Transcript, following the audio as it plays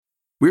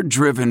We're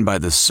driven by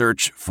the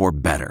search for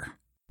better.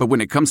 But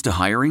when it comes to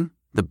hiring,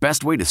 the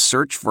best way to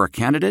search for a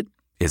candidate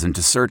isn't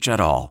to search at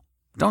all.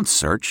 Don't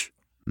search.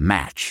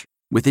 Match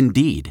with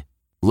Indeed.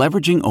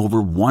 Leveraging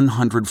over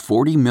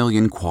 140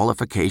 million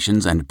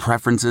qualifications and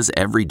preferences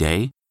every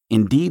day,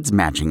 Indeed's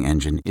matching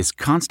engine is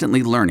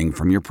constantly learning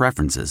from your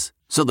preferences.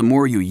 So the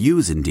more you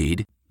use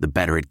Indeed, the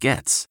better it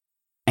gets.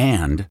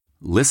 And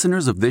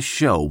listeners of this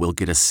show will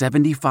get a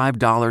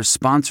 $75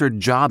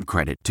 sponsored job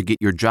credit to get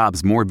your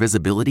jobs more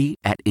visibility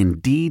at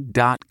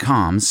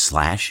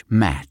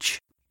Indeed.com/match.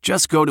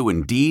 Just go to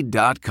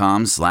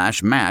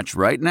Indeed.com/match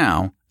right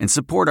now and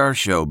support our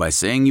show by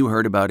saying you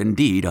heard about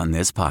Indeed on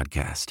this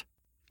podcast.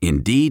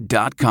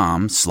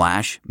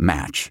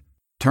 Indeed.com/match.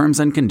 Terms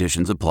and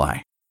conditions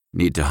apply.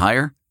 Need to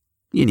hire?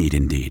 You need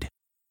Indeed.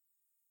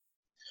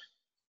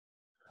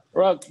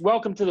 Well,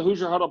 welcome to the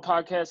Hoosier Huddle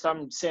podcast.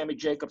 I'm Sammy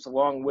Jacobs.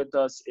 Along with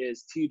us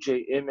is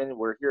TJ Inman.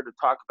 We're here to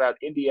talk about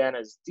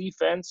Indiana's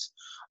defense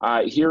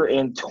here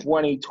in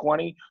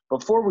 2020.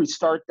 Before we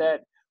start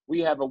that, we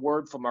have a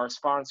word from our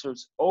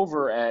sponsors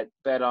over at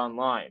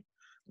BetOnline.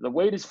 The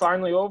wait is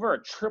finally over.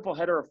 A triple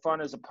header of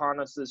fun is upon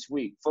us this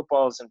week.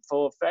 Football is in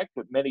full effect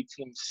with many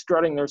teams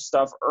strutting their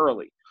stuff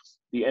early.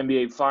 The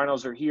NBA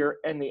Finals are here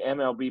and the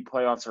MLB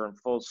playoffs are in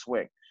full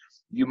swing.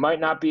 You might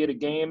not be at a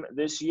game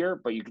this year,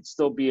 but you could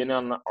still be in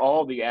on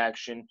all the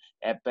action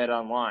at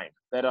BetOnline.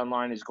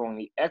 BetOnline is going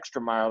the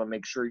extra mile to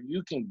make sure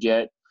you can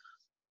get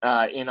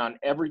in on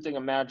everything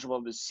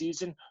imaginable this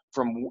season,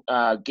 from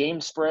game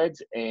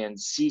spreads and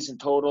season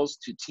totals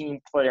to team,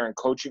 player, and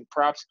coaching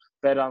props.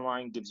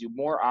 BetOnline gives you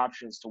more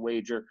options to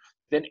wager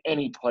than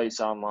any place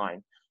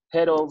online.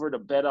 Head over to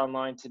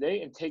BetOnline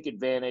today and take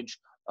advantage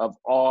of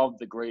all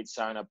the great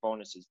sign-up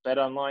bonuses.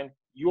 BetOnline,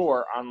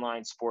 your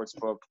online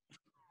sportsbook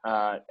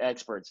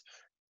experts.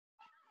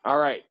 All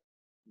right.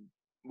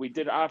 We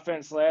did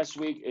offense last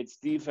week. It's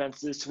defense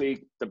this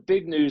week. The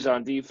big news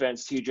on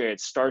defense, TJ, it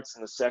starts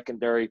in the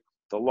secondary.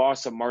 The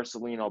loss of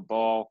Marcelino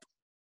Ball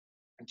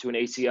to an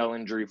ACL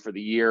injury for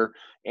the year.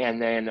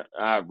 And then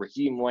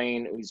Raheem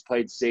Layne, who's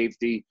played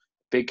safety,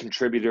 big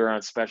contributor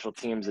on special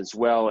teams as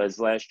well as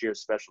last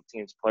year's special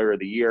teams player of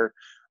the year.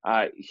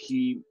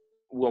 He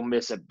will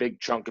miss a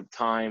big chunk of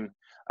time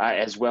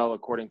as well,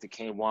 according to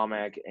Kane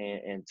Womack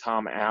and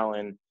Tom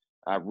Allen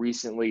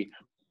recently.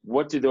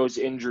 What do those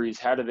injuries,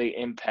 how do they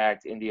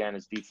impact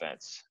Indiana's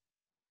defense?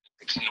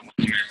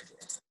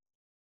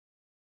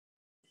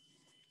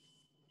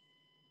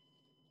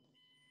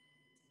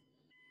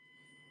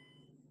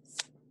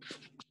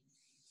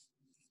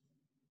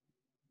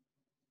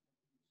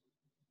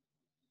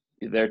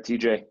 You there,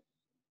 TJ?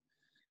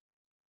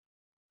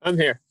 I'm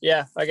here.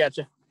 Yeah, I got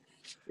you.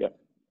 Yep.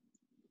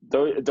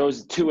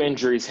 Those two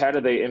injuries, how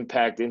do they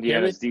impact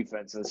Indiana's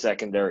defense in the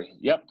secondary?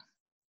 Yep.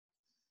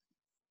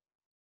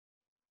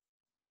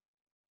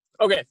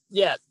 Okay.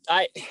 Yeah.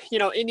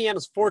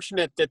 Indiana's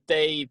fortunate that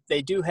they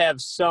do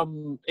have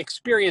some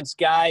experienced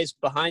guys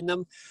behind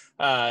them.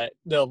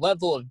 The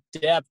level of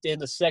depth in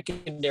the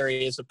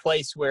secondary is a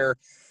place where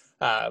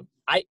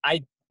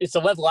it's a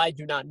level I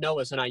do not know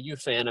as an IU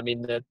fan. I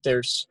mean, that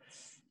there's,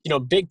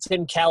 Big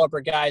Ten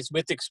caliber guys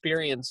with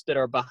experience that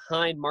are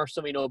behind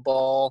Marcelino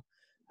Ball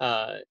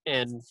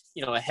and,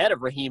 ahead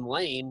of Raheem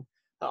Layne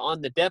on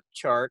the depth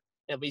chart.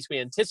 At least we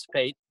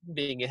anticipate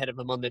being ahead of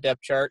him on the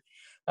depth chart.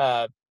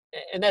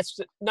 And that's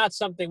not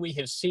something we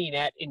have seen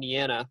at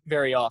Indiana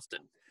very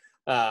often.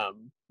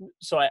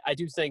 So I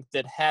do think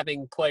that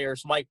having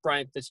players like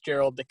Brian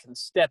Fitzgerald that can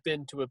step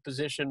into a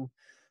position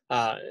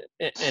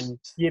and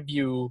give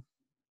you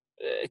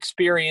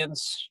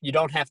experience, you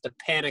don't have to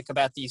panic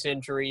about these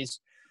injuries.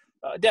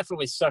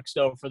 Definitely sucks,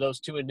 though, for those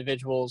two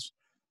individuals.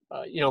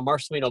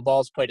 Marcelino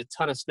Ball's played a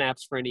ton of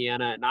snaps for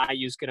Indiana, and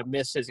IU's going to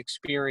miss his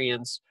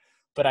experience.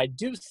 But I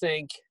do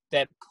think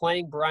that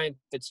playing Brian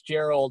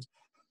Fitzgerald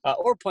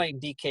or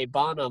playing DK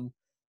Bonham,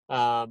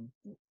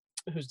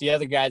 who's the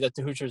other guy that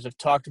the Hoosiers have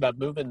talked about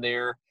moving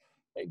there,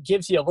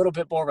 gives you a little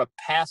bit more of a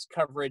pass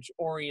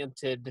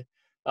coverage-oriented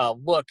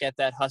look at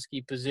that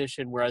Husky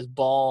position, whereas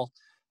Ball,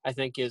 I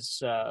think,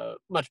 is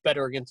much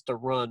better against the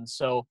run.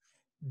 So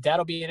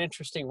that'll be an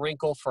interesting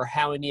wrinkle for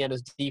how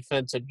Indiana's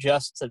defense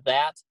adjusts to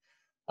that.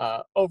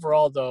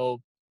 Overall,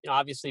 though,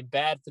 obviously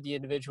bad for the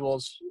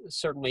individuals,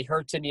 certainly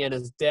hurts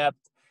Indiana's depth.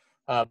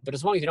 But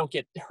as long as you don't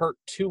get hurt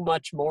too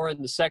much more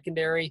in the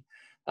secondary,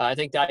 I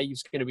think the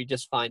IU's going to be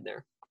just fine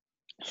there.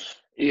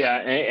 Yeah,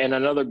 and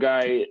another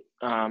guy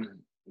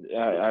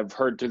I've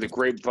heard through the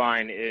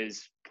grapevine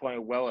is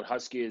playing well at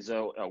Husky is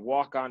a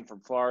walk-on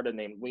from Florida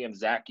named Liam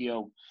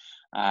Zacchio.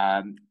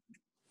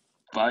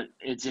 But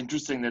it's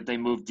interesting that they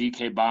moved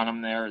DK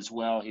Bonham there as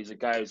well. He's a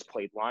guy who's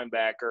played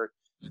linebacker,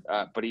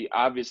 but he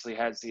obviously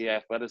has the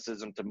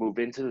athleticism to move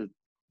into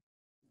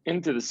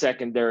the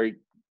secondary,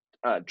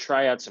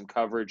 try out some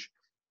coverage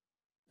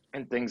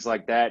and things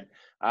like that.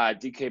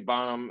 DK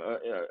Bonham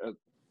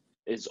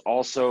is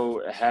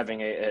also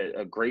having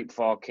a great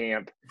fall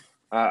camp,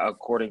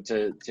 according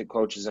to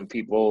coaches and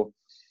people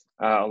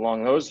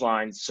along those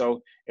lines.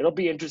 So it'll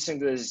be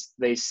interesting to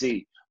they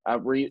see.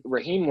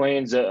 Raheem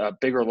Layne's a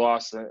bigger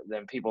loss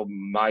than people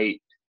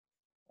might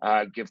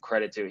give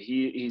credit to.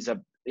 He's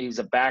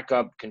a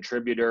backup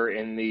contributor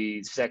in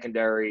the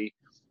secondary.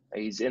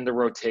 He's in the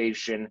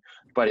rotation,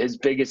 but his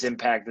biggest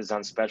impact is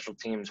on special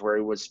teams, where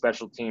he was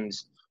special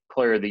teams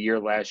player of the year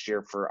last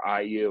year for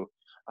IU.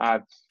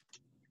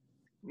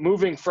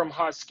 Moving from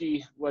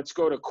Husky, let's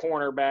go to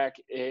cornerback.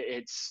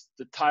 It's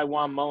the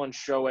Tywone Mullen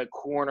show at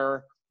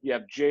corner. You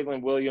have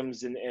Jalen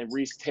Williams and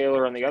Reese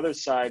Taylor on the other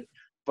side,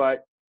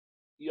 but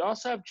you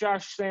also have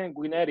Josh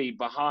Sanguinetti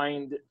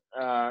behind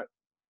Tywone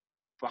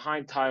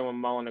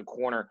Mullen at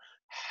corner.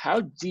 How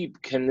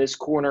deep can this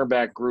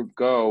cornerback group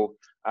go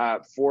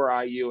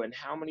for IU, and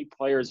how many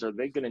players are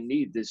they going to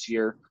need this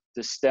year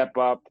to step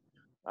up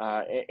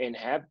and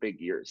have big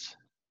years?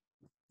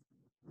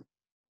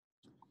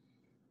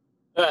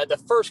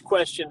 The first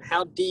question,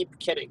 how deep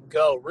can it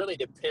go, really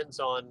depends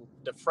on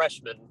the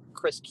freshmen,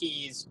 Chris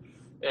Keys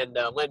and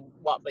Len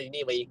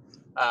Watley-Neely.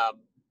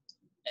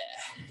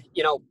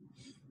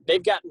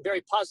 They've gotten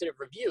very positive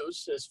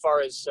reviews as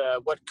far as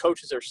what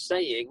coaches are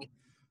saying.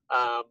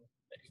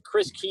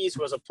 Chris Keys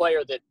was a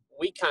player that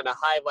we kind of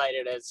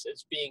highlighted as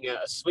being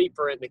a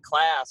sleeper in the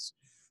class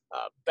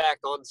back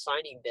on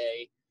signing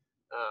day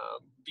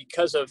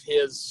because of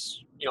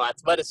his,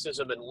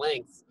 athleticism and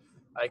length.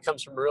 He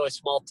comes from a really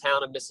small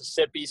town in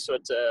Mississippi, so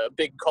it's a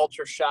big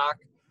culture shock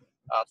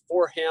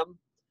for him.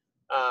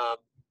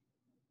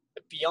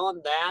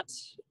 Beyond that,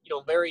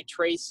 Larry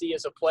Tracy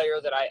is a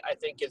player that I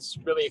think is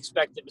really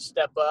expected to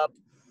step up.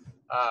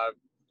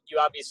 You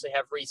obviously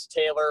have Reese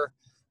Taylor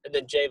and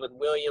then Jalen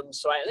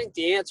Williams. So I think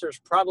the answer is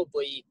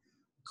probably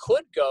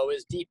could go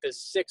as deep as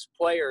 6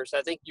 players.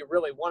 I think you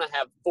really want to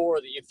have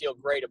 4 that you feel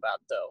great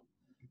about, though.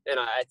 And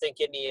I think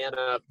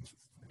Indiana,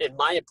 in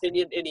my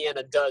opinion,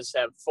 Indiana does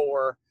have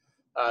 4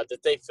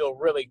 that they feel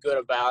really good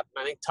about.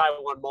 And I think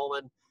Tywone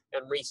Mullen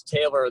and Reese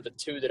Taylor are the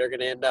 2 that are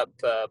going to end up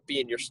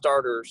being your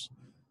starters.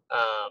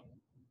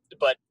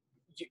 But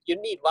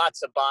you need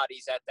lots of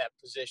bodies at that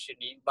position.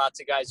 You need lots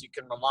of guys you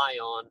can rely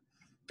on,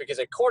 because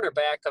at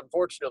cornerback,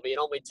 unfortunately, it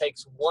only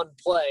takes one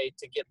play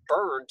to get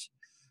burned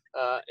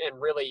and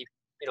really,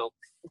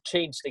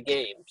 change the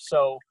game.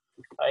 So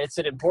it's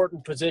an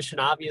important position,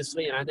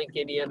 obviously, and I think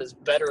Indiana's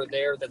better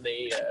there than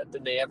they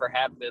ever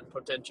have been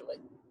potentially.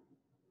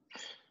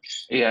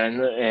 Yeah,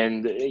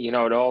 and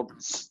it all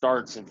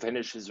starts and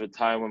finishes with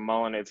Tywone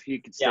Mullen. If he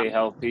could stay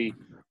healthy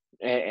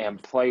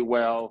and play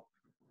well,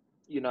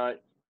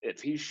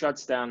 if he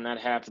shuts down that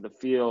half of the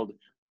field,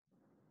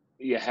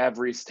 you have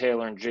Reese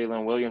Taylor and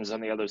Jalen Williams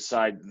on the other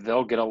side.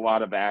 They'll get a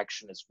lot of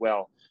action as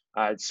well.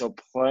 So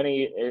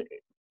plenty,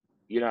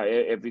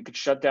 if you could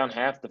shut down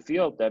half the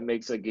field, that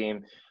makes a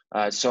game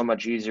so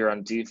much easier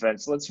on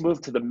defense. Let's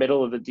move to the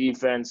middle of the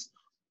defense,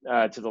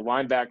 to the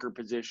linebacker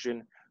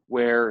position,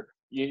 where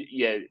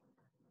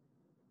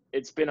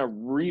it's been a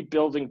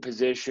rebuilding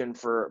position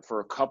for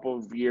a couple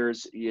of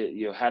years.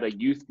 You had a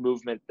youth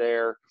movement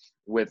there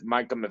with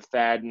Micah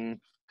McFadden,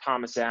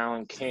 Thomas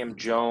Allen, Cam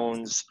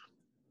Jones,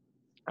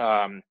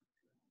 some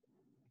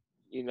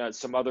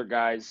other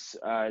guys,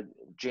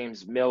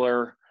 James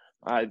Miller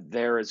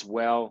there as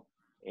well.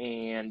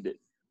 And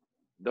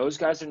those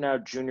guys are now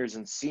juniors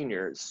and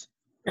seniors,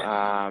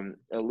 at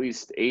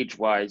least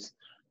age-wise.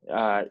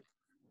 They're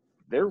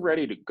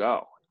ready to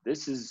go.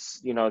 This is,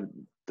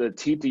 the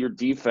teeth of your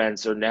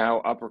defense are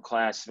now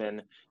upperclassmen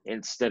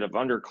instead of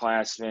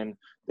underclassmen.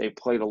 They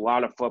played a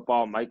lot of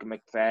football. Micah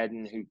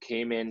McFadden, who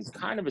came in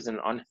kind of as an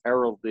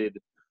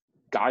unheralded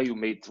guy who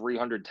made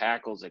 300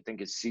 tackles, I think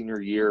his senior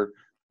year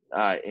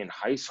in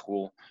high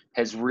school,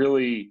 has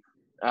really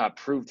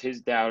proved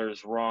his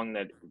doubters wrong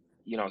that,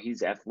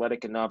 he's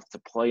athletic enough to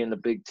play in the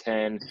Big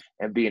Ten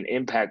and be an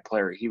impact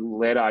player. He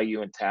led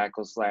IU in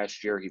tackles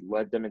last year. He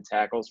led them in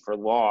tackles for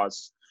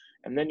loss.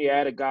 And then you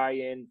add a guy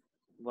in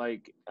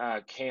like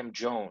Cam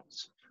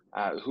Jones,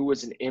 who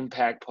was an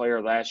impact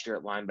player last year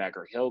at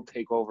linebacker. He'll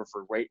take over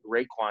for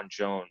Raekwon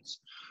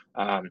Jones.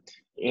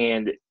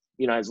 And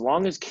as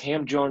long as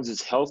Cam Jones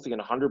is healthy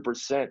and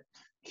 100%,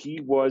 he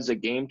was a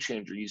game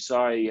changer. You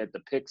saw he had the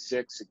pick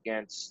 6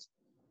 against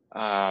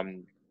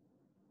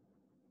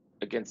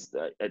I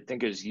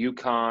think it was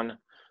UConn,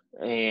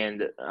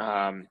 and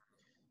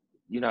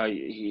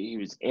he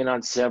was in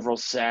on several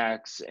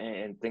sacks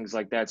and things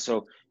like that.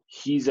 So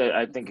he's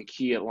I think a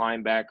key at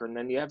linebacker, and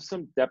then you have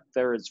some depth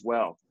there as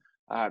well.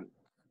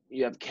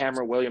 You have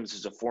Cameron Williams,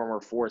 who's a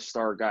former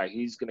 4-star guy.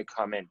 He's going to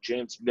come in.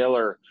 James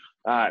Miller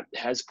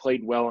has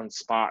played well in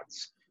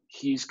spots.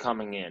 He's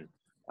coming in.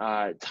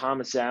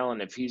 Thomas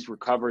Allen, if he's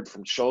recovered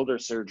from shoulder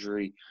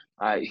surgery,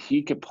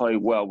 he could play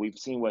well. We've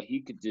seen what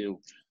he could do,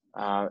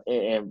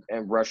 and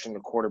rushing the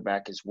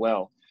quarterback as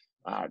well.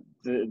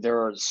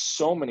 There are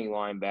so many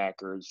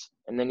linebackers.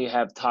 And then you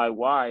have Ty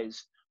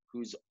Wise,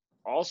 who's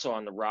also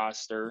on the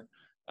roster,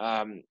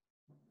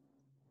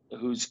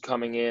 who's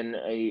coming in.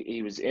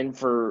 He was in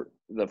for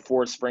the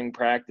 4 spring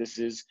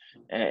practices,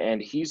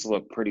 and he's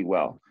looked pretty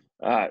well.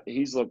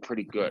 He's looked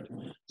pretty good.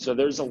 So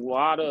there's a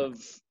lot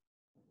of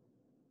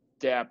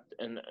depth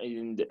and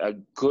a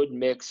good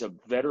mix of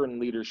veteran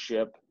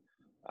leadership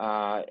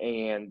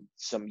and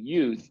some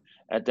youth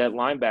at that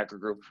linebacker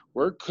group,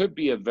 where it could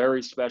be a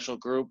very special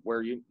group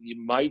where you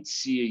might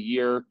see a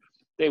year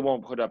they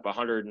won't put up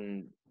 100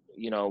 and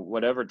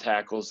whatever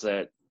tackles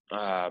that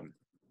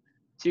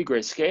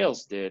Tigre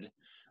Scales did,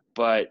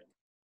 but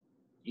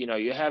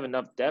you have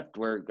enough depth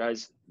where,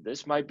 guys,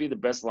 this might be the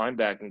best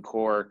linebacking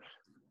core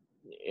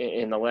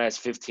in the last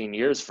 15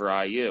 years for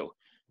IU.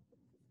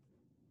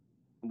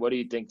 What do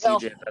you think,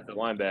 TJ, about the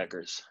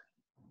linebackers?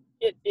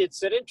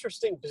 It's an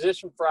interesting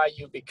position for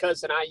IU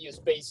because in IU's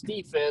base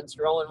defense,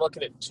 you're only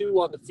looking at 2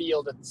 on the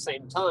field at the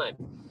same time.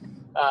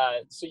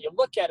 So you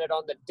look at it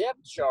on the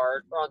depth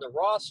chart or on the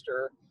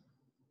roster,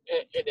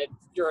 and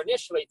you're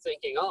initially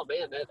thinking, oh,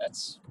 man,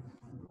 that's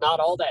not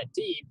all that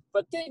deep.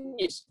 But then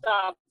you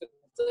stop and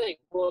think,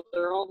 well,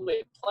 they're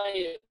only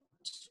playing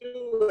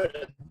 2 at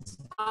a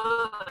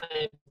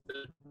time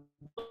in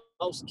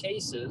most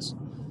cases.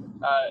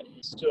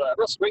 To a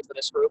real strength for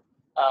this group.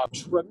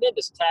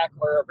 Tremendous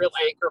tackler, a real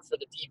anchor for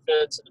the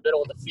defense in the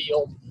middle of the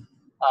field.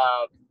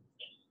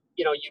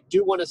 You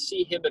do want to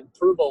see him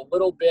improve a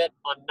little bit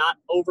on not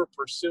over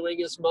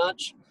pursuing as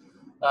much.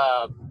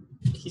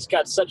 He's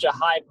got such a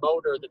high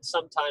motor that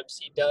sometimes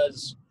he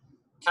does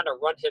kind of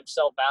run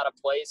himself out of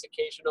plays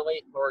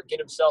occasionally or get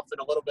himself in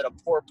a little bit of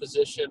poor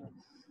position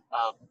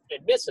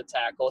and miss a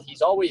tackle.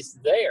 He's always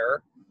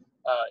there.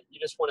 You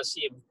just want to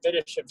see him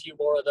finish a few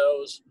more of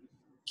those.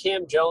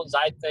 Cam Jones,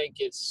 I think,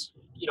 is,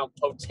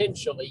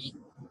 potentially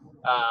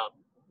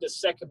the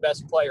second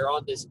best player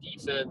on this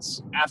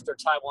defense after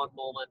Tywan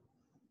Mullen,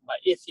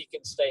 if he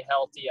can stay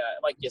healthy.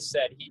 Like you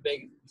said,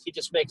 he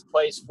just makes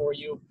plays for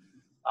you.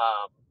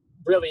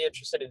 Really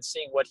interested in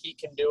seeing what he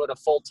can do in a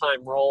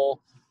full-time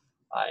role.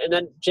 And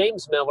then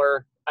James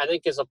Miller, I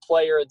think, is a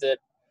player that,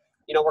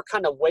 we're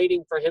kind of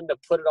waiting for him to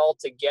put it all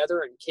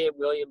together, and Cam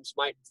Williams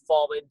might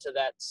fall into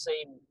that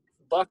same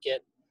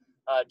bucket,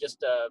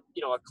 just a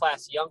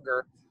class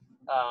younger.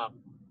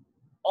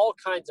 All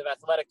kinds of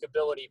athletic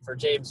ability for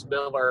James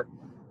Miller,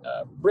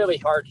 really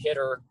hard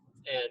hitter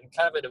and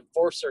kind of an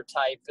enforcer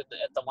type at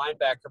the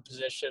linebacker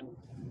position.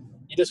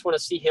 You just want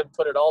to see him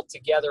put it all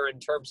together in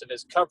terms of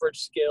his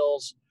coverage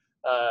skills,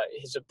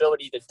 his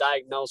ability to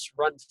diagnose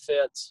run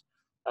fits,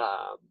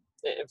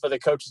 and for the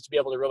coaches to be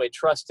able to really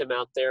trust him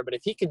out there. But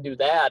if he can do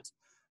that,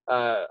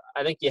 I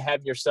think you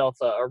have yourself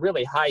a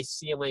really high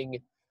ceiling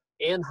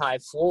and high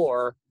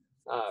floor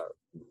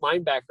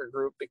linebacker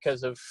group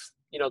because of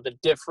the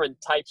different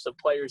types of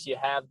players you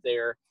have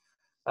there.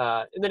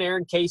 And then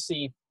Aaron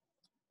Casey,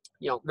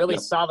 really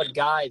solid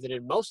guy that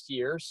in most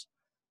years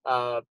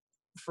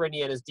for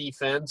Indiana's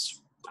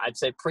defense, I'd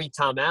say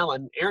pre-Tom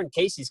Allen, Aaron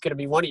Casey's going to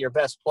be one of your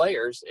best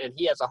players, and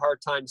he has a hard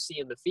time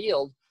seeing the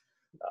field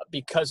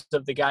because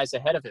of the guys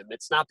ahead of him.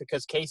 It's not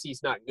because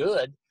Casey's not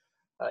good.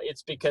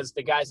 It's because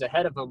the guys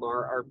ahead of him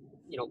are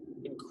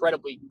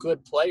incredibly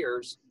good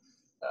players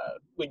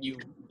when you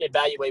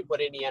evaluate what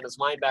Indiana's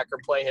linebacker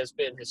play has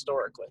been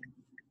historically.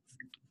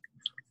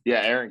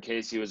 Yeah, Aaron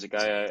Casey was a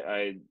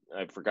guy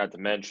I forgot to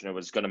mention. I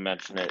was going to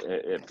mention it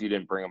if you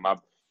didn't bring him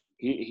up.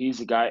 He's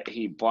a guy,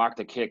 he blocked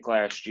a kick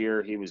last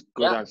year. He was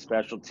good on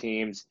special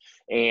teams.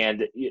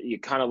 And you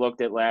kind of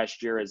looked at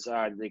last year as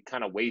they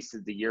kind of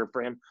wasted the year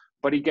for him.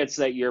 But he gets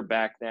that year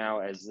back now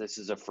as this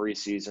is a free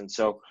season.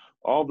 So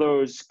all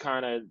those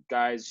kind of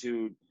guys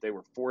who they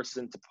were forced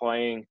into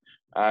playing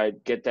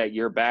get that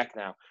year back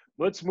now.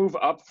 Let's move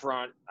up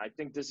front. I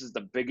think this is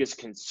the biggest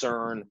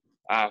concern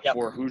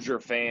for Hoosier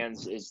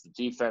fans is the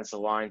defensive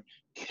line.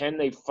 Can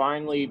they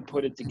finally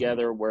put it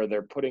together where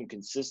they're putting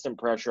consistent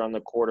pressure on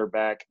the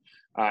quarterback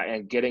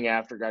and getting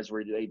after guys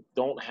where they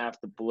don't have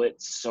to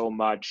blitz so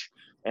much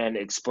and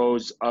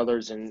expose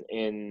others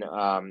in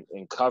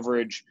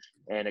coverage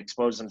and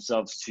expose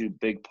themselves to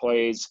big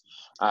plays?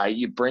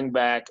 You bring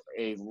back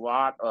a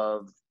lot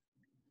of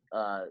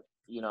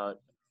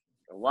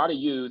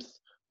youth,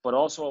 but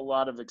also a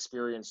lot of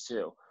experience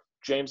too.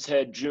 James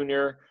Head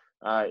Jr.,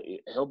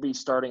 he'll be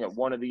starting at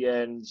one of the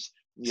ends.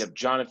 You have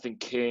Jonathan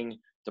King.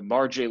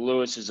 DeMar J.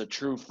 Lewis is a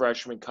true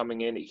freshman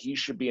coming in. He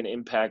should be an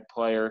impact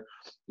player.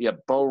 You have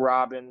Bo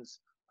Robbins.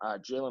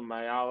 Jalen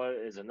Mayala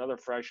is another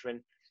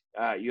freshman.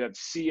 You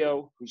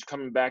haveCio, who's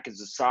coming back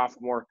as a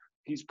sophomore.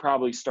 He's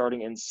probably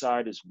starting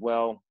inside as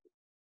well.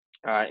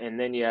 And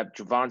then you have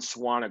Javon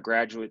Swan, a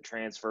graduate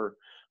transfer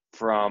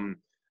from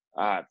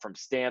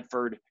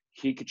Stanford.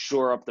 He could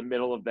shore up the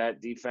middle of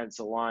that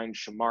defensive line.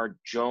 Shamar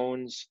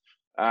Jones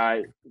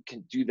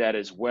can do that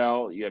as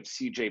well. You have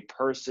CJ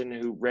Person,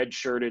 who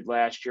redshirted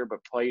last year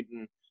but played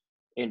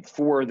in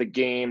 4 of the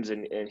games,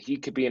 and he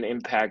could be an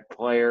impact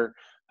player.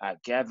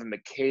 Gavin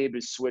McCabe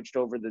has switched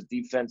over the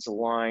defensive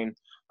line.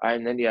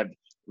 And then you have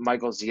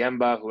Michael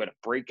Ziemba, who had a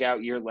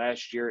breakout year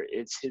last year.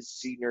 It's his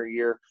senior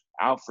year.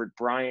 Alfred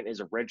Bryant is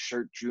a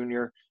redshirt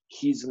junior.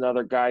 He's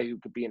another guy who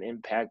could be an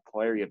impact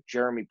player. You have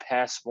Jeremy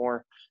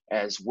Passmore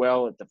as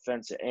well at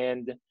defensive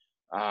end.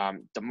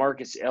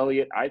 DeMarcus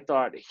Elliott, I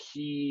thought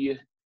he,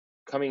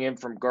 coming in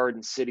from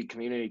Garden City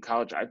Community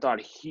College, I thought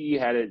he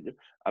had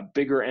a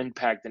bigger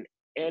impact than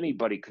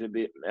anybody could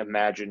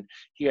imagine.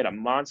 He had a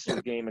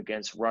monster game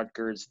against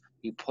Rutgers.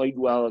 He played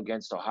well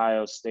against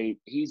Ohio State.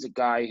 He's a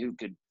guy who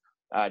could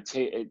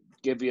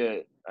give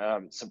you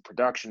some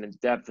production and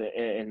depth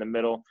in the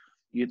middle.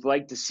 You'd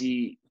like to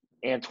see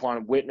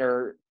Antoine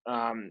Whitner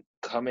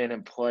come in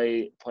and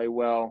play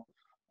well.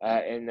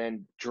 And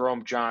then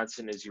Jerome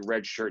Johnson is your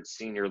redshirt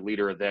senior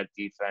leader of that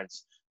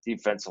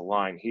defensive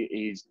line.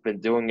 He's been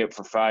doing it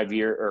for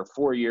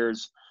 4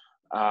 years.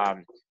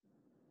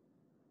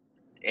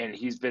 And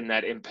he's been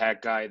that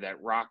impact guy, that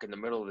rock in the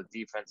middle of the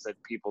defense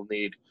that people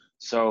need.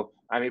 So,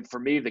 I mean, for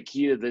me, the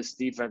key to this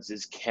defense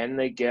is, can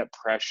they get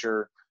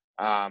pressure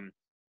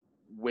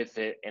with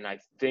it? And I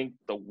think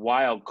the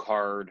wild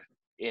card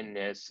in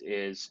this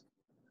is,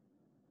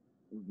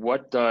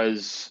 what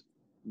does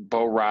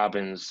Bo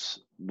Robbins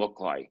look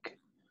like?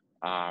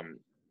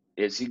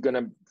 Is he going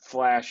to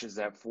flash as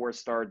that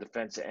 4-star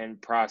defensive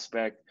end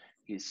prospect?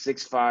 He's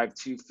 6'5",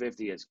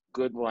 250, has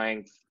good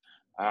length.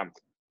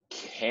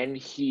 Can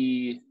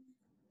he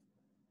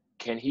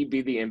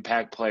be the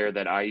impact player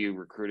that IU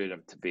recruited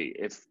him to be?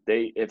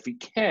 If he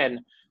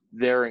can,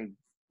 they're in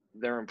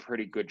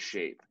pretty good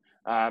shape.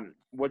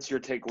 What's your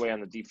takeaway on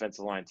the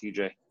defensive line,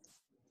 TJ?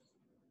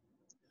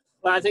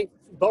 Well, I think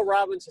Bo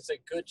Robbins is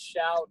a good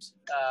shout.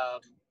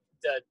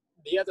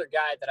 The other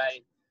guy that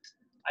I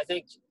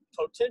think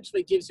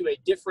potentially gives you a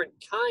different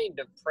kind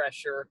of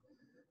pressure,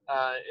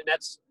 and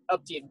that's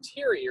up the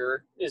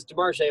interior, is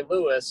DeMarge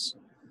Lewis.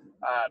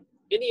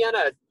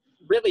 Indiana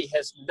really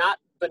has not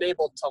been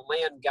able to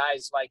land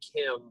guys like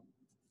him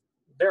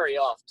very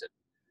often.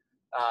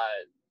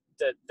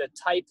 The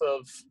type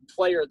of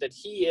player that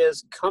he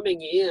is,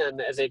 coming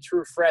in as a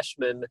true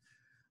freshman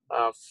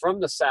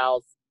from the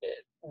South,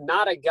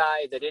 not a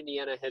guy that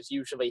Indiana has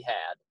usually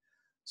had.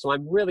 So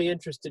I'm really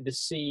interested to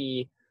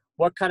see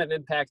what kind of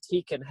impact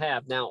he can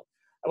have. Now,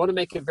 I want to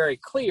make it very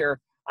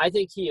clear, I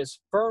think he is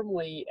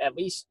firmly, at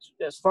least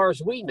as far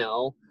as we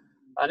know,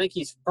 I think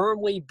he's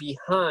firmly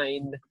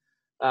behind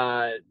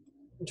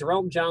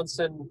Jerome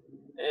Johnson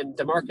and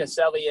DeMarcus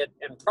Elliott,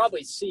 and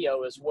probably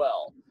CO as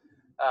well.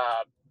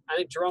 I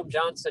think Jerome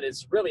Johnson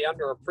is really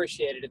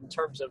underappreciated in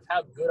terms of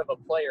how good of a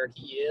player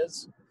he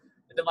is.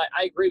 And then,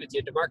 I agree with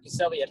you, DeMarcus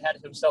Elliott had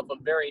himself a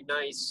very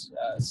nice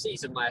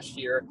season last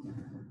year.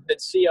 Then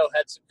CO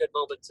had some good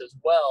moments as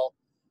well.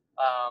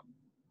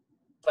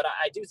 But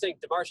I do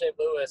think DeMarge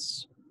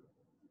Lewis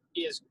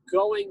is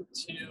going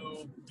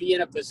to be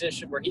in a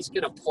position where he's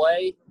going to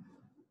play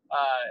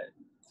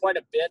quite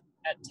a bit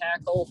at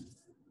tackle.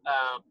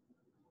 And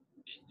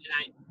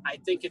I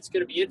think it's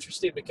going to be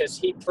interesting because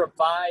he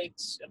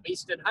provides, at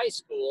least in high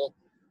school,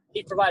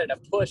 he provided a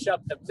push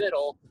up the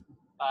middle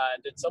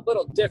that's a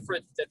little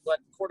different than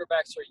what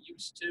quarterbacks are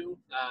used to.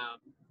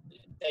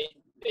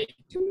 They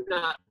do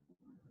not,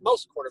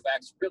 most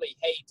quarterbacks really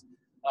hate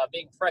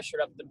being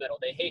pressured up the middle.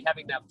 They hate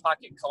having that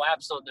pocket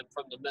collapse on them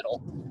from the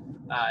middle.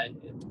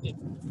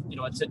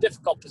 It's a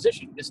difficult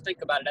position. Just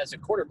think about it as a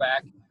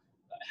quarterback,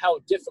 how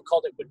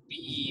difficult it would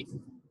be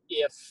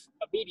if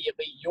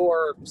immediately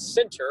your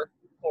center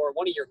or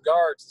one of your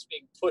guards is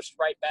being pushed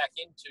right back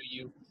into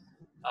you.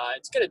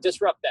 It's going to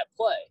disrupt that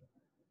play.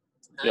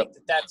 I think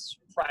that's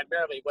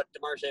primarily what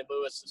DeMarge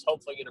Lewis is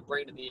hopefully going to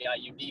bring to the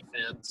IU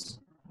defense.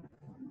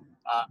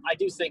 I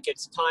do think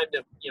it's time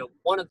to,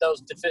 one of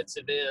those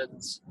defensive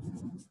ends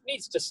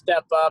needs to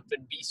step up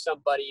and be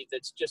somebody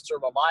that's just a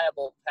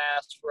reliable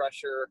pass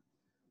rusher.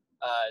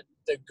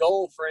 The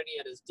goal for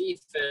Indiana's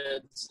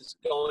defense is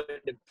going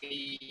to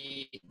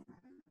be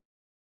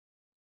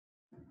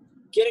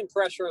getting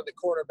pressure on the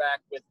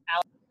quarterback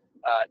without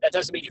that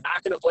doesn't mean you're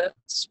not going to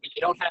blitz, but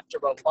you don't have to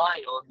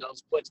rely on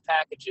those blitz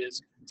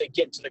packages to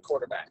get to the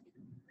quarterback.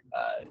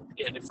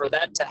 And for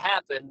that to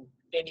happen,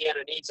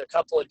 Indiana needs a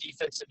couple of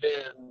defensive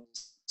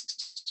ends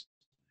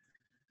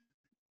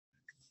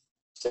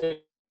to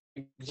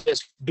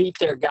just beat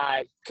their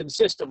guy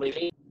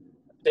consistently.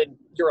 Then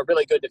you're a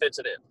really good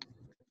defensive end.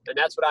 And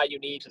that's what IU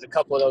needs, is a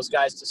couple of those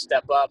guys to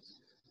step up.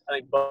 I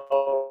think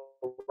Bo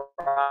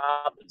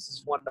Robbins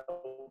is one to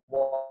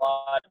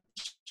watch.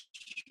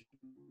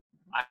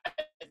 I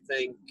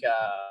think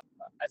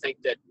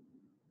that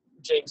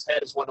James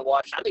Head is one to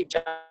watch. I think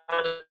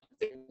Jonathan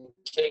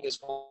King is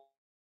one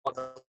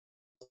to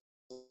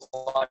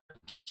watch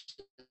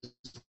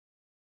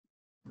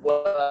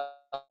well,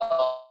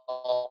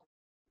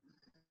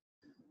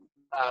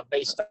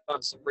 based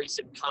on some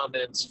recent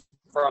comments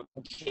from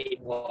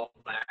Kane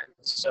Womack.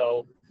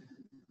 So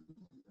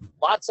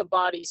lots of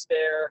bodies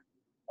there.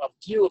 A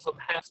few of them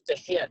have to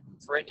hit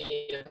for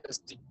Indiana's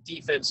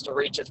defense to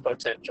reach its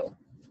potential.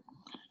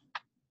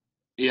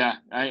 Yeah,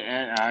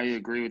 I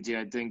agree with you.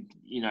 I think,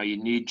 you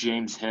need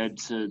James Head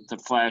to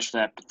flash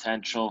that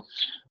potential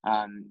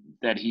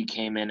that he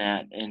came in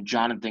at. And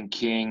Jonathan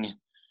King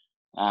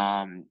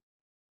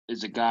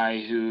is a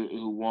guy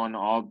who won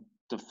all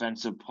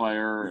defensive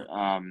player,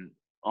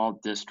 all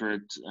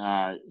district,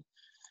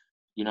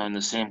 in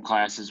the same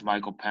class as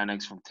Michael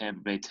Penix from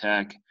Tampa Bay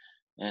Tech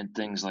and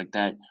things like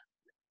that.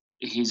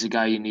 He's a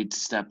guy you need to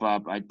step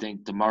up. I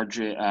think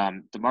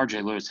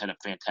DeMarge Lewis had a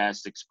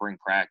fantastic spring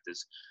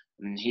practice.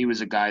 And he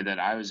was a guy that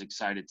I was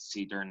excited to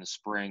see during the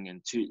spring.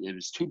 And it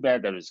was too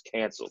bad that it was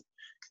canceled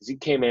because he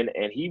came in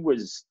and he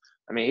was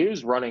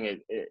running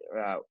it,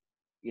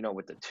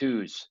 with the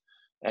twos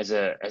as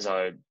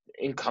a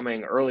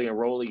incoming early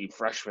enrollee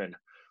freshman.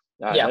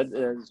 That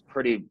is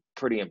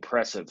pretty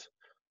impressive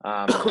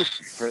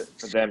for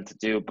them to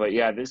do. But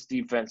yeah, this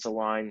defensive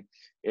line,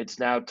 it's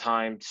now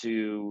time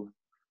to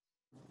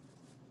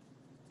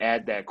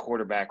add that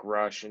quarterback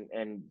rush,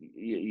 and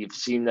you've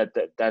seen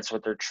that's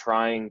what they're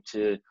trying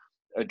to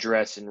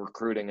address in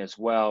recruiting as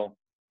well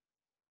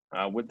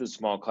with the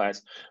small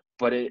class.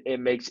 But it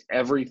makes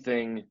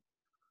everything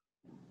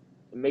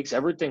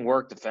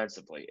work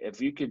defensively.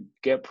 If you could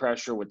get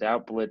pressure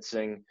without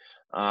blitzing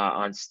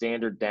on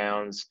standard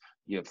downs,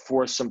 you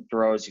force some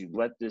throws, you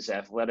let this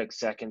athletic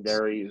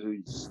secondary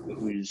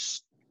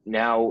who's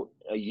now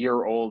a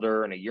year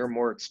older and a year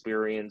more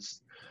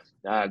experienced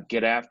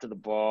get after the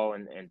ball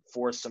and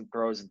force some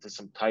throws into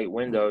some tight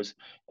windows,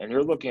 and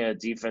you're looking at a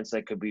defense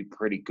that could be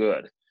pretty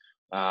good.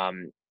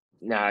 Now,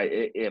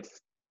 if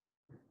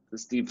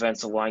this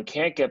defensive line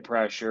can't get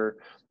pressure,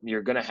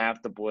 you're going to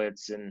have to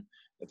blitz and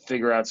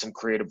figure out some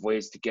creative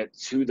ways to get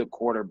to the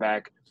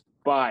quarterback.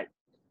 But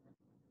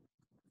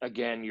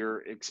again,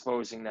 you're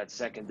exposing that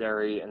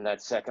secondary and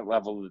that second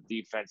level of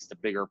the defense to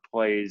bigger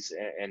plays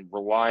and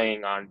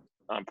relying on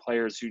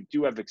players who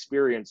do have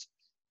experience,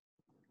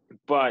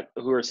 but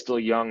who are still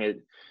young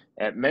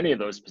at many of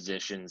those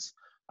positions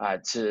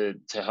to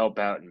help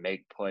out and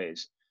make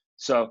plays.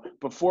 So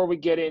before we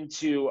get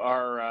into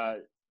our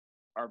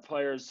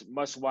players,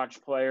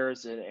 must-watch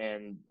players,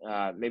 and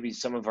maybe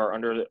some of our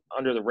under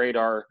the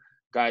radar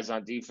guys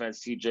on defense,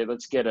 TJ,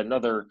 let's get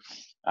another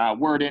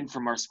word in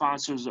from our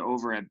sponsors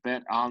over at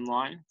Bet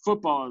Online.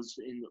 Football is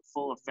in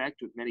full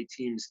effect with many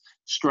teams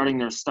strutting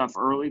their stuff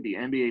early. The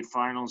NBA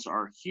Finals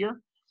are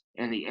here,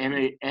 and the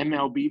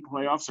MLB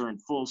playoffs are in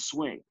full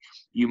swing.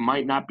 You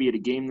might not be at a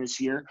game this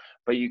year,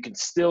 but you can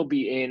still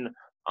be in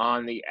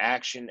on the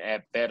action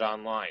at Bet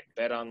Online.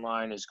 Bet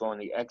Online is going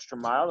the extra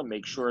mile to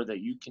make sure that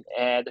you can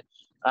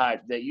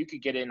that you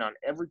could get in on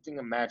everything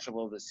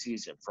imaginable this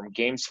season, from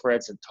game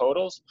spreads and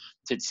totals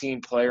to team,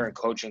 player, and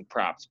coaching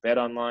props. Bet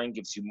Online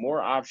gives you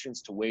more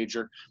options to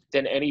wager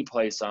than any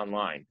place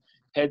online.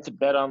 Head to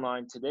Bet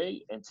Online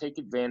today and take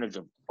advantage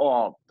of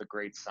all the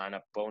great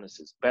sign-up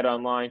bonuses. Bet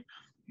Online,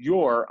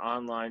 your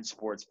online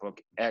sportsbook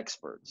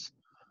experts.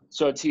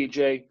 So,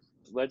 TJ,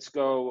 let's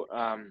go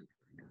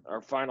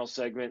our final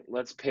segment.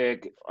 Let's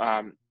pick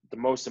the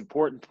most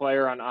important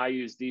player on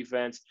IU's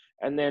defense,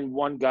 and then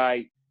one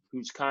guy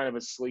who's kind of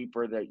a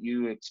sleeper that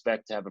you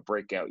expect to have a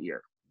breakout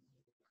year.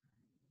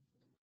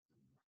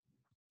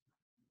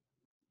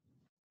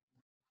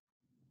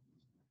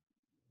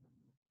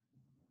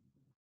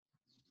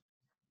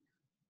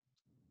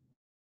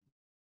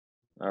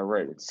 All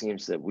right. It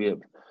seems that we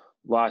have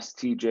lost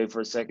TJ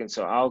for a second,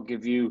 so I'll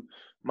give you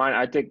mine.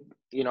 I think,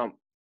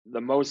 the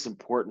most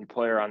important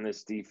player on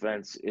this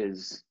defense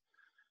is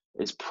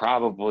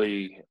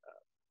probably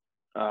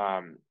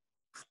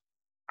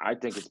I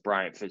think it's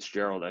Bryant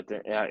Fitzgerald. I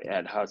think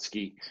at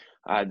Husky,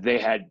 they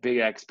had big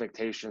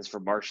expectations for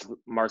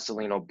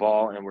Marcelino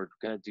Ball, and we're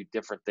going to do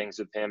different things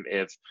with him.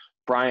 If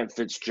Bryant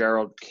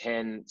Fitzgerald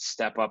can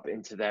step up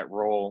into that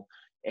role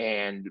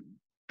and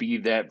be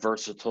that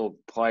versatile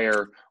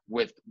player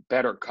with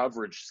better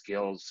coverage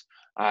skills,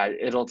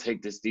 it'll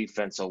take this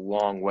defense a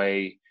long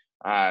way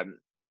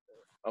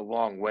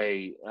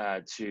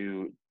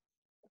to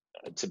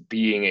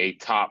being a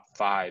top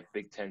 5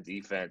 Big Ten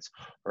defense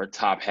or a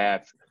top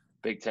half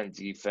Big Ten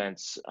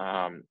defense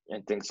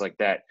and things like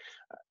that.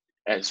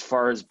 As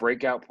far as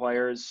breakout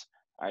players,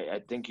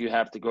 I think you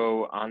have to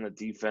go on the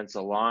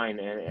defensive line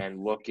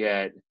and look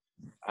at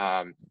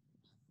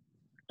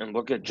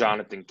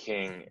Jonathan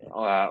King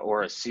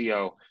or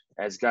Acio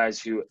as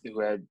guys who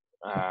had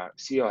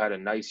Acio had a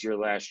nice year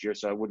last year,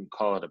 so I wouldn't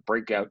call it a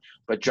breakout.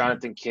 But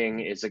Jonathan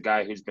King is a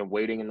guy who's been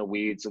waiting in the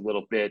weeds a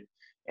little bit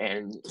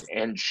and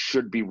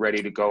should be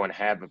ready to go and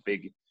have a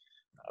big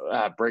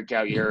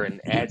breakout year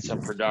and add some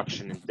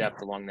production and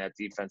depth along that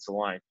defensive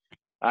line.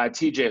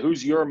 TJ,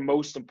 who's your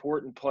most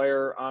important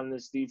player on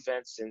this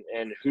defense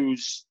and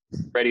who's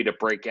ready to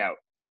break out?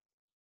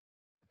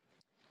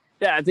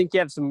 Yeah, I think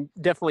you have some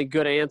definitely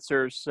good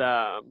answers.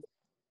 I'm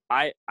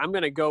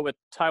going to go with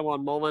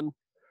Tywone Mullen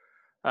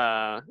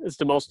as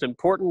the most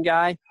important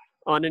guy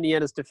on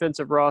Indiana's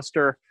defensive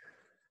roster.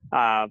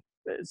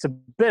 It's a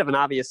bit of an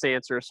obvious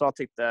answer, so I'll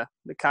take the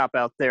cop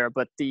out there.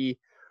 But the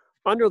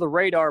under the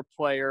radar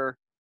player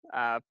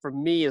for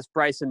me is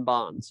Bryson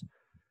Bonds.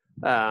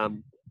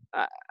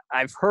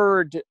 I've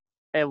heard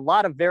a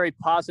lot of very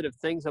positive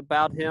things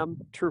about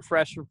him. True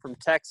freshman from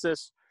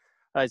Texas.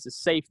 He's a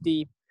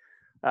safety.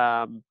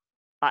 I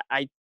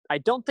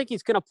don't think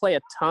he's going to play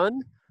a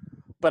ton,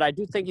 but I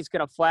do think he's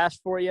going to flash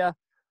for you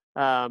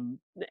and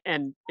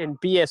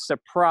be a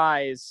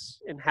surprise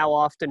in how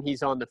often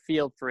he's on the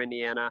field for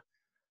Indiana.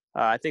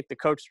 I think the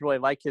coaches really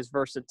like his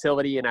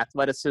versatility and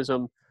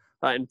athleticism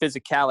and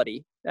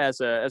physicality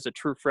as a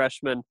true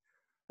freshman.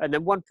 And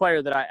then one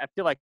player that I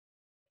feel like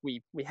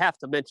we have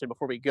to mention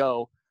before we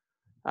go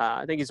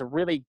I think he's a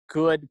really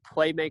good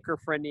playmaker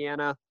for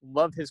Indiana.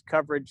 Love his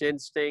coverage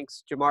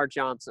instincts. Jamar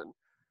Johnson.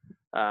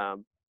 I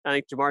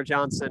think Jamar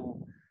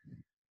Johnson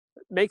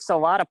makes a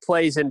lot of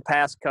plays in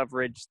pass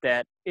coverage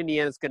that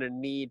Indiana's going to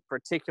need,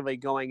 particularly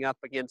going up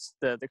against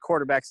the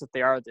quarterbacks that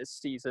they are this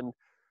season.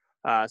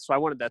 So I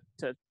wanted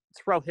to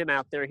throw him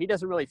out there. He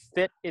doesn't really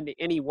fit into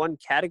any one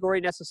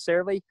category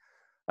necessarily,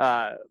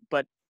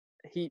 but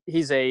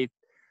he's a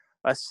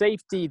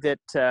safety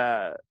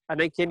that I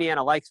think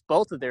Indiana likes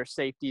both of their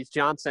safeties,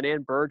 Johnson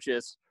and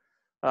Burgess,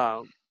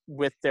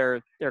 with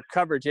their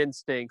coverage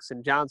instincts.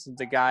 And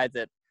Johnson's a guy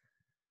that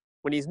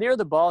when he's near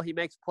the ball, he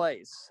makes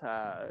plays.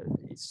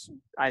 He's,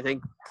 I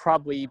think,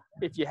 probably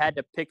if you had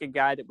to pick a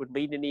guy that would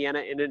lead Indiana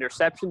in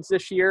interceptions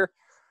this year,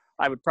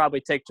 I would probably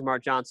take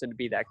Jamar Johnson to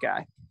be that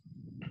guy.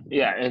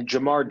 Yeah, and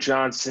Jamar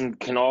Johnson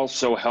can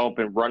also help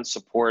in run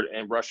support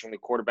and rushing the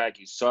quarterback.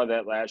 You saw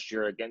that last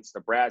year against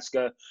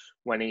Nebraska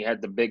when he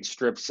had the big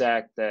strip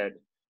sack that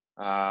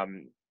I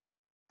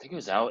think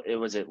it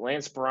was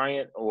Lance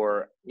Bryant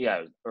or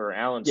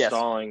Alan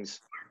Stallings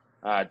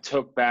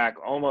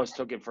almost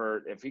took it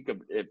for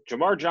if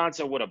Jamar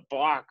Johnson would have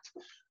blocked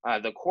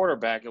the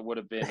quarterback, it would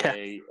have been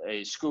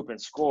a scoop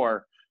and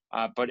score.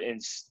 But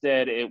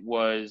instead it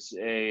was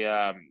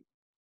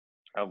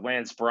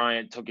Lance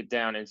Bryant took it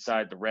down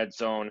inside the red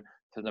zone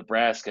to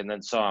Nebraska and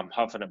then saw him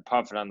huffing and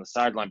puffing on the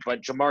sideline.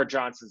 But Jamar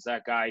Johnson's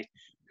that guy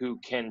who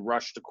can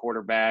rush the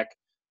quarterback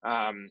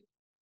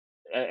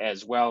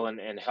as well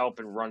and help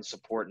and run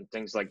support and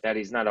things like that.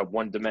 He's not a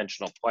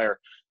one-dimensional player.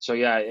 So,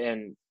 yeah,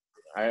 and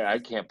I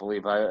can't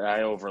believe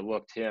I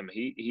overlooked him.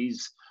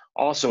 He's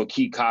also a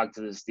key cog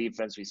to this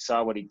defense. We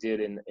saw what he did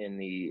in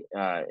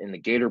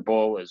the Gator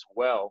Bowl as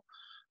well.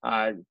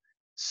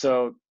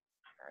 So,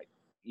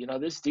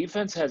 this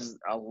defense has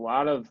a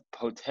lot of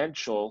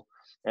potential,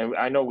 and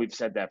I know we've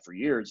said that for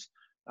years,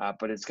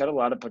 but it's got a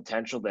lot of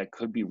potential that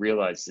could be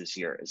realized this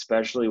year,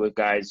 especially with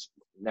guys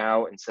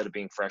now, instead of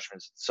being freshmen,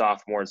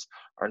 sophomores,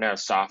 are now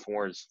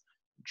sophomores,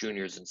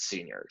 juniors, and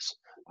seniors.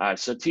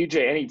 So,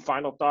 TJ, any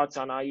final thoughts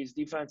on IU's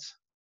defense?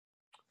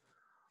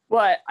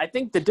 Well, I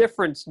think the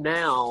difference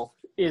now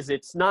is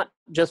it's not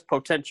just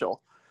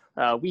potential.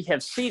 We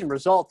have seen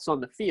results on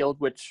the field,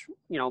 which,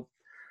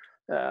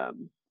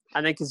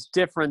 I think is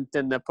different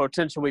than the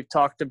potential we've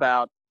talked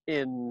about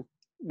in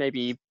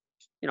maybe,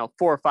 4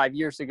 or 5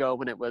 years ago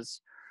when it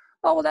was,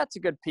 oh, well, that's a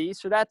good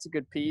piece or that's a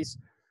good piece.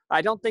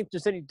 I don't think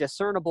there's any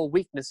discernible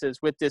weaknesses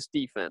with this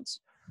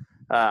defense.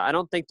 I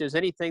don't think there's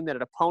anything that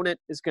an opponent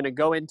is going to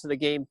go into the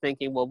game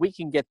thinking, well, we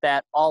can get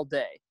that all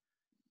day,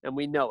 and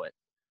we know it.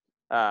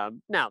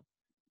 Now,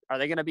 are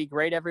they going to be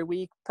great every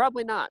week?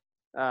 Probably not.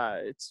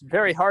 It's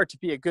very hard to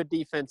be a good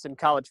defense in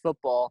college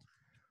football,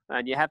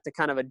 and you have to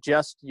kind of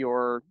adjust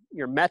your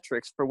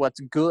metrics for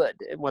what's good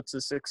and what's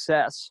a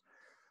success.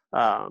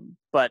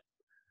 But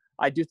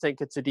I do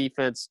think it's a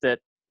defense that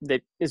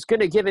is going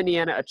to give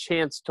Indiana a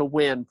chance to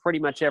win pretty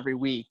much every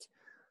week,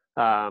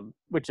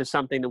 which is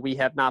something that we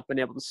have not been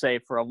able to say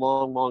for a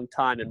long, long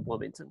time in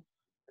Bloomington.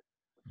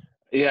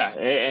 Yeah,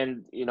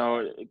 and,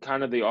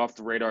 kind of the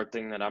off-the-radar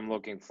thing that I'm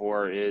looking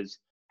for is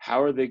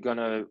how are they going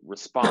to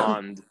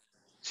respond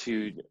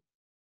to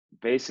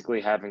basically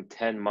having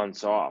 10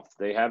 months off?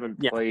 They haven't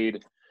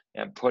played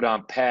and put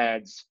on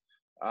pads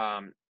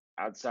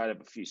outside of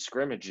a few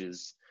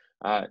scrimmages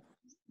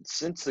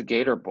since the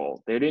Gator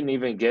Bowl. They didn't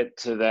even get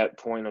to that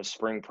point of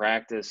spring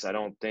practice, I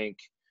don't think,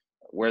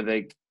 where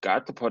they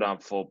got to put on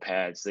full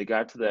pads. They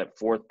got to that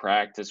fourth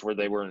practice where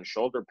they were in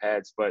shoulder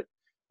pads, but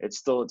it's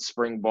still at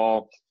spring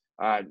ball.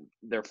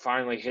 They're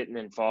finally hitting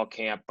in fall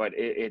camp, but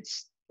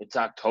it's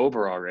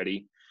October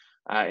already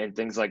and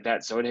things like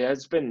that. So it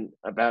has been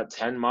about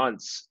 10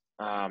 months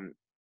from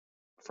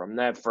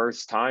that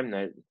first time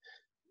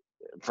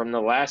from the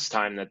last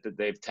time that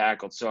they've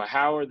tackled. So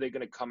how are they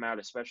going to come out,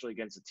 especially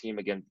against a team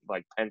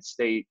like Penn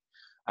State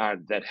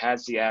that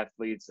has the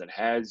athletes, that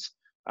has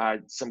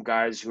some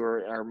guys who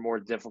are more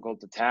difficult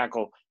to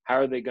tackle? How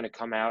are they going to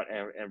come out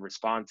and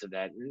respond to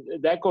that?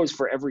 And that goes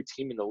for every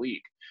team in the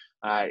league.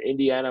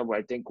 Indiana,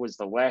 I think, was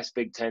the last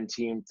Big Ten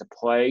team to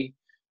play.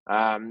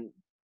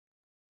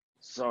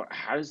 So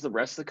how does the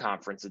rest of the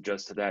conference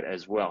adjust to that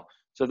as well?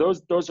 So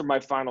those are my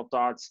final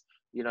thoughts.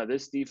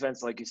 This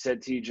defense, like you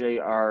said,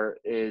 TJ,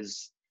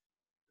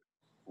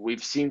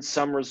 we've seen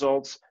some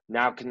results.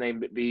 Now can they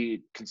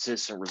be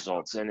consistent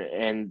results?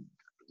 And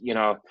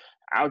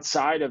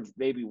outside of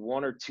maybe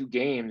 1 or 2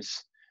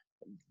 games,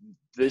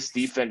 this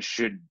defense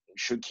should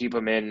keep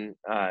them in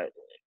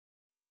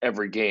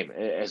every game,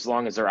 as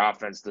long as their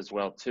offense does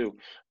well too.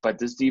 But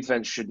this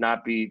defense should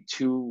not be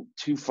too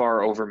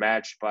far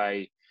overmatched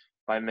by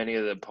many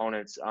of the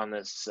opponents on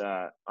this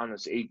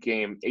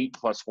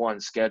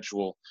 8+1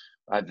 schedule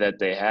that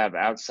they have,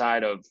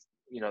 outside of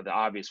the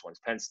obvious ones: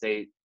 Penn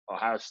State,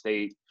 Ohio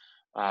State,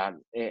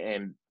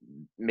 and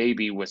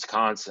maybe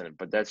Wisconsin.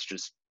 But that's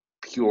just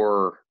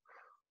pure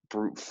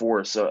brute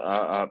force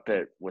up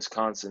at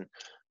Wisconsin.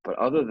 But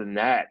other than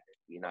that,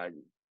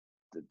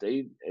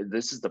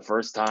 this is the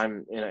first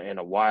time in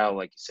a while,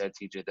 like you said,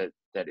 TJ,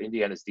 that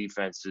Indiana's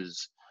defense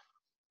is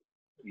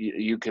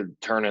you could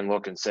turn and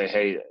look and say,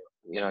 hey,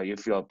 you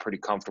feel pretty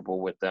comfortable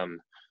with them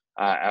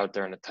out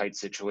there in a tight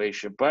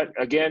situation. But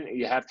again,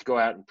 you have to go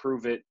out and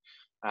prove it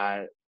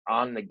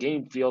on the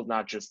game field,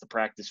 not just the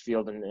practice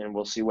field, and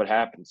we'll see what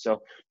happens.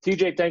 So,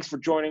 TJ, thanks for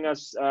joining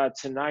us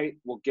tonight.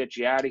 We'll get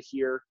you out of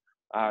here.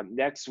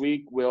 Next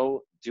week,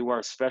 we'll do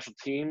our special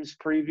teams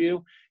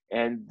preview,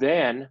 and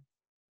then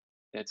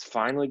it's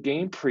finally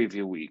game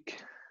preview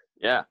week.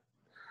 Yeah.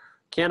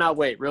 Cannot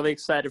wait. Really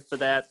excited for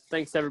that.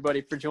 Thanks,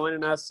 everybody, for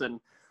joining us, and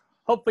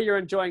hopefully you're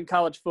enjoying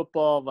college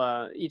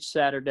football each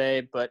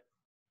Saturday, but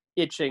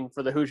itching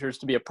for the Hoosiers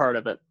to be a part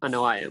of it. I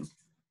know I am.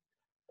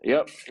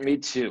 Yep, me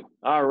too.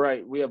 All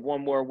right, we have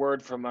one more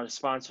word from our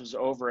sponsors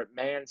over at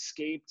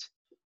Manscaped,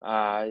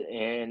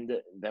 and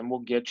then we'll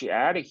get you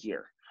out of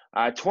here.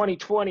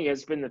 2020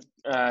 has been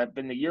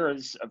the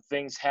years of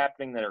things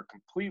happening that are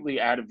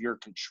completely out of your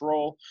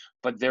control,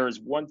 but there is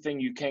one thing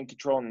you can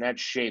control, and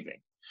that's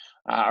shaving.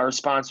 Our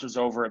sponsors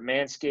over at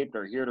Manscaped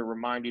are here to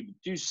remind you to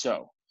do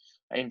so.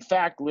 In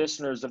fact,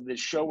 listeners of this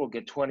show will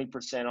get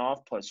 20%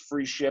 off plus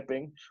free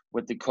shipping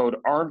with the code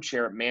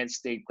armchair at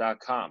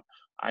manscaped.com.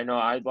 I know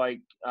I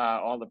like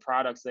all the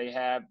products they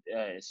have,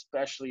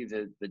 especially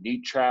the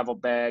neat travel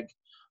bag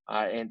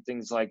and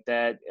things like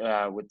that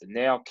with the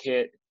nail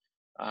kit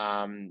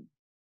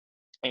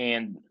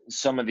and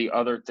some of the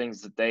other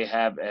things that they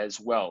have as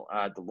well.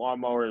 The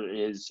lawnmower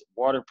is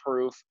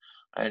waterproof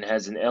and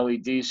has an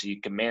LED, so you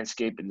can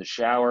manscape in the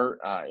shower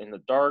in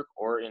the dark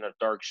or in a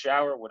dark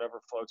shower, whatever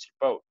floats your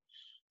boat.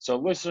 So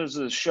listeners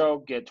of the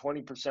show get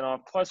 20%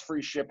 off plus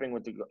free shipping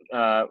with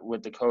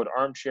the code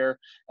armchair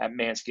at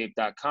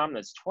manscaped.com.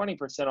 That's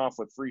 20% off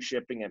with free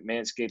shipping at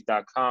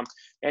manscaped.com,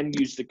 and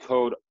use the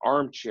code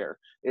armchair.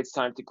 It's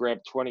time to grab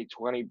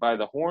 2020 by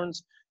the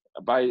horns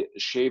by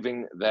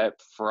shaving that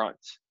front.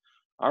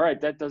 All right,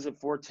 that does it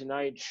for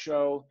tonight's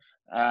show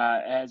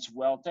as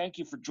well. Thank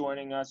you for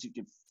joining us. You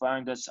can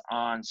find us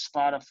on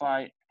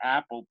Spotify,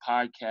 Apple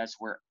Podcasts,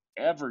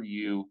 wherever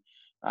you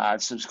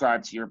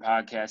subscribe to your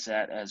podcast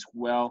at as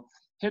well.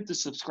 Hit the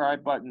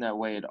subscribe button. That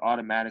way it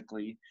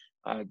automatically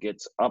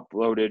gets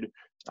uploaded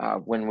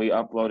when we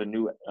upload a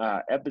new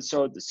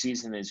episode. The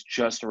season is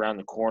just around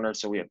the corner,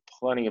 so we have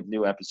plenty of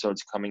new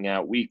episodes coming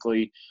out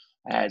weekly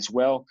as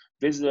well.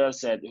 Visit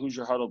us at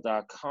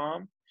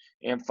HoosierHuddle.com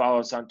and follow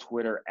us on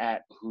Twitter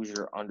at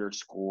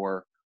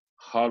Hoosier_Huddle.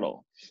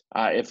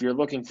 If you're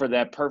looking for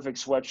that perfect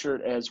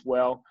sweatshirt as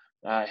well,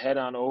 head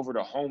on over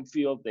to Home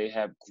Field. They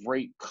have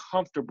great,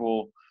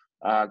 comfortable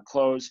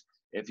clothes.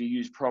 If you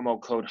use promo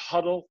code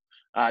HUDDLE,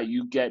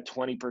 you get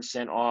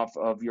 20% off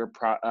of your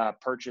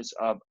purchase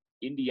of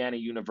Indiana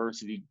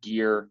University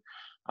gear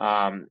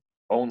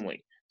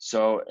only.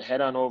 So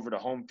head on over to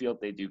Home Field.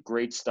 They do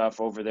great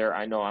stuff over there.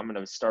 I know I'm going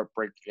to start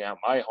breaking out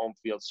my Home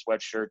Field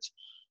sweatshirts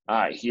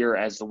here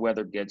as the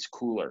weather gets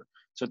cooler.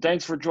 So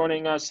thanks for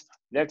joining us.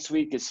 Next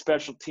week is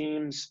special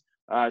teams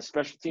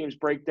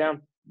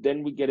breakdown.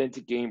 Then we get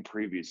into game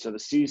previews. So the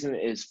season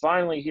is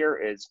finally here.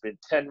 It's been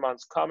 10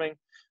 months coming.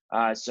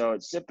 So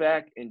sit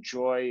back,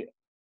 enjoy,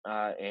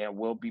 and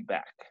we'll be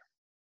back.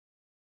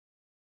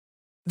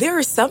 There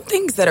are some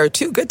things that are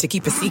too good to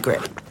keep a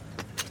secret.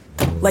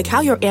 Like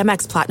how your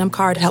Amex Platinum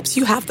card helps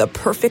you have the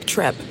perfect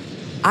trip.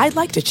 I'd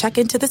like to check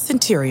into the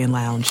Centurion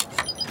Lounge.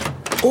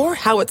 Or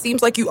how it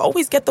seems like you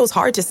always get those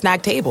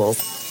hard-to-snag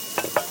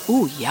tables.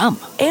 Ooh, yum.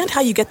 And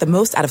how you get the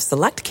most out of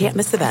select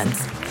can't-miss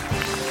events.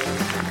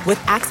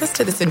 With access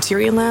to the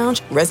Centurion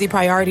Lounge, Resi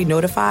Priority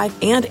Notified,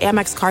 and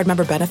Amex card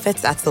member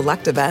benefits at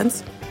select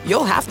events,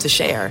 you'll have to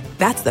share.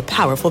 That's the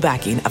powerful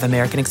backing of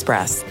American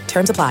Express.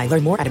 Terms apply.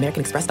 Learn more at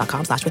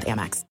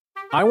americanexpress.com/withAmex.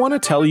 I want to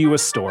tell you a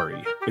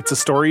story. It's a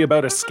story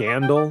about a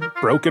scandal,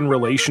 broken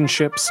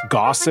relationships,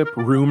 gossip,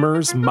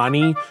 rumors,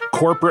 money,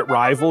 corporate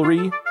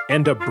rivalry,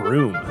 and a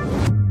broom.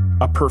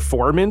 A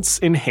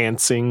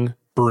performance-enhancing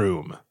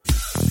broom.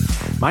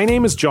 My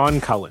name is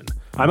John Cullen.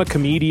 I'm a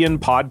comedian,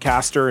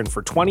 podcaster, and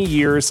for 20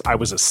 years, I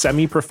was a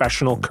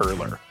semi-professional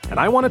curler. And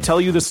I want to tell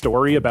you the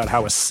story about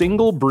how a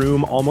single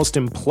broom almost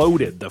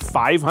imploded the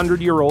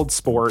 500-year-old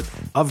sport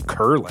of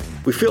curling.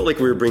 We felt like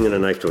we were bringing a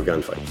knife to a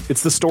gunfight.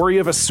 It's the story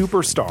of a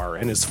superstar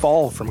and his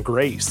fall from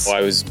grace. Well,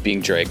 I was being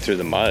dragged through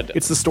the mud.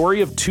 It's the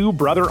story of two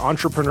brother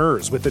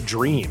entrepreneurs with a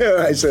dream.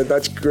 I said,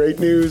 that's great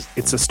news.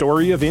 It's a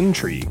story of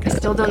intrigue. I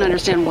still don't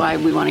understand why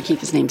we want to keep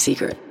his name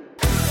secret.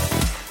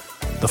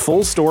 The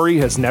full story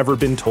has never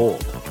been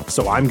told,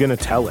 so I'm going to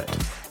tell it.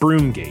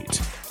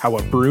 Broomgate, how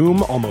a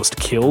broom almost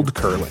killed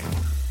curling.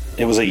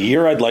 It was a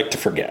year I'd like to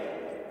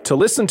forget. To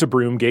listen to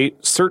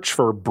Broomgate, search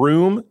for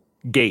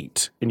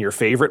Broomgate in your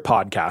favorite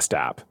podcast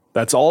app.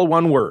 That's all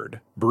one word,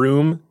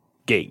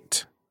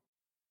 Broomgate.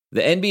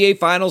 The NBA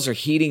Finals are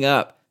heating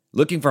up.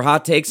 Looking for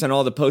hot takes on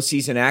all the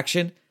postseason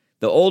action?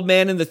 The Old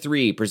Man and the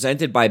Three,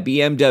 presented by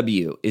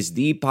BMW, is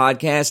the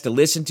podcast to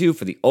listen to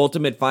for the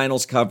ultimate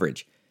finals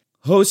coverage.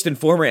 Host and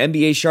former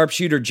NBA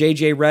sharpshooter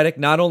JJ Redick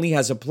not only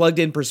has a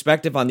plugged-in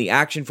perspective on the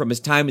action from his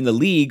time in the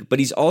league, but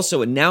he's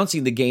also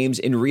announcing the games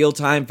in real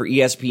time for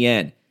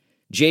ESPN.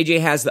 JJ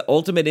has the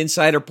ultimate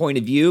insider point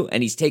of view,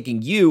 and he's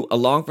taking you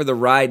along for the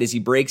ride as he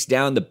breaks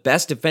down the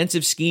best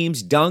defensive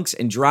schemes, dunks,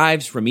 and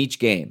drives from each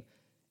game.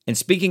 And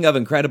speaking of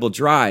incredible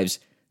drives,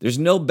 there's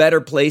no better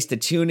place to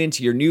tune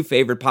into your new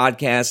favorite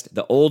podcast,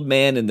 The Old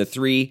Man and the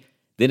Three,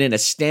 than in a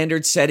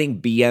standard-setting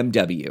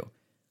BMW.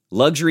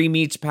 Luxury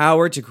meets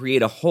power to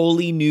create a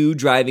wholly new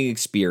driving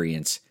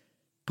experience.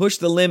 Push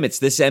the limits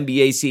this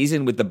NBA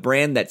season with the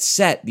brand that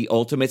set the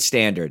ultimate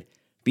standard,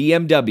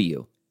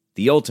 BMW,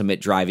 the ultimate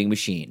driving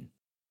machine.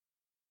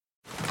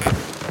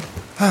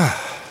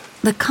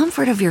 The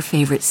comfort of your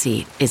favorite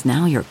seat is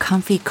now your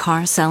comfy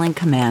car-selling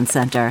command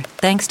center,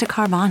 thanks to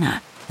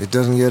Carvana. It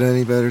doesn't get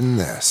any better than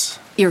this.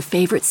 Your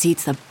favorite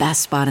seat's the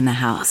best spot in the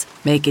house.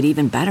 Make it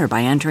even better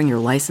by entering your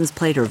license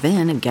plate or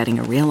VIN and getting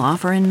a real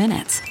offer in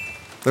minutes.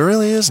 There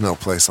really is no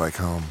place like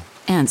home.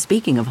 And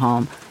speaking of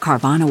home,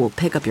 Carvana will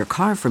pick up your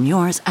car from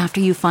yours after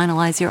you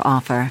finalize your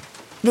offer.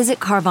 Visit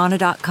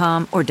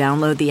Carvana.com or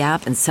download the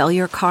app and sell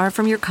your car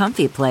from your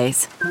comfy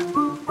place.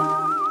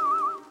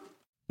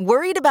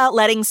 Worried about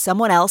letting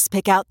someone else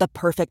pick out the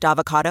perfect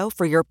avocado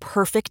for your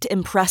perfect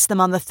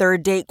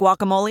impress-them-on-the-third-date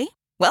guacamole?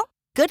 Well,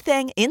 good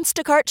thing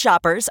Instacart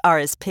shoppers are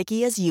as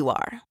picky as you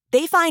are.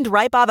 They find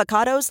ripe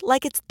avocados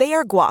like it's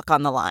their guac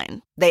on the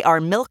line. They are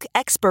milk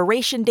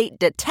expiration date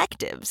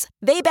detectives.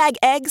 They bag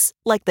eggs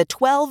like the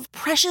 12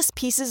 precious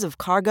pieces of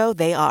cargo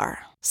they are.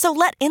 So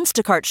let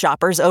Instacart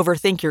shoppers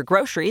overthink your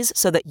groceries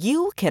so that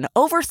you can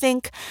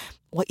overthink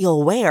what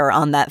you'll wear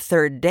on that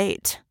third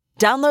date.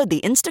 Download the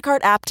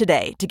Instacart app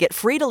today to get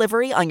free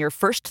delivery on your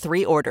first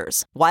 3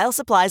 orders, while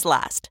supplies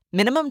last.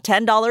 Minimum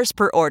 $10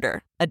 per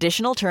order.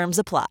 Additional terms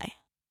apply.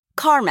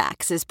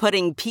 CarMax is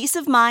putting peace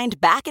of mind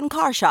back in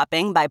car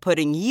shopping by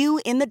putting you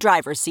in the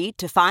driver's seat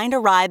to find a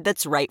ride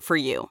that's right for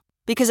you.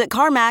 Because at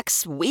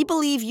CarMax, we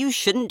believe you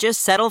shouldn't just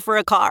settle for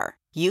a car.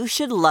 You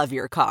should love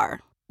your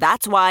car.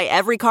 That's why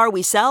every car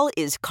we sell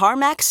is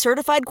CarMax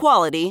certified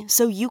quality,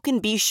 so you can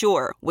be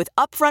sure with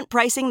upfront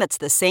pricing that's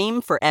the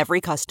same for every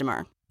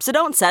customer. So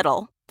don't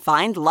settle.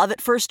 Find love at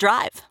first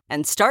drive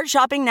and start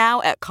shopping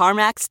now at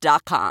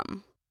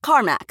CarMax.com.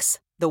 CarMax,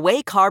 the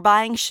way car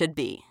buying should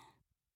be.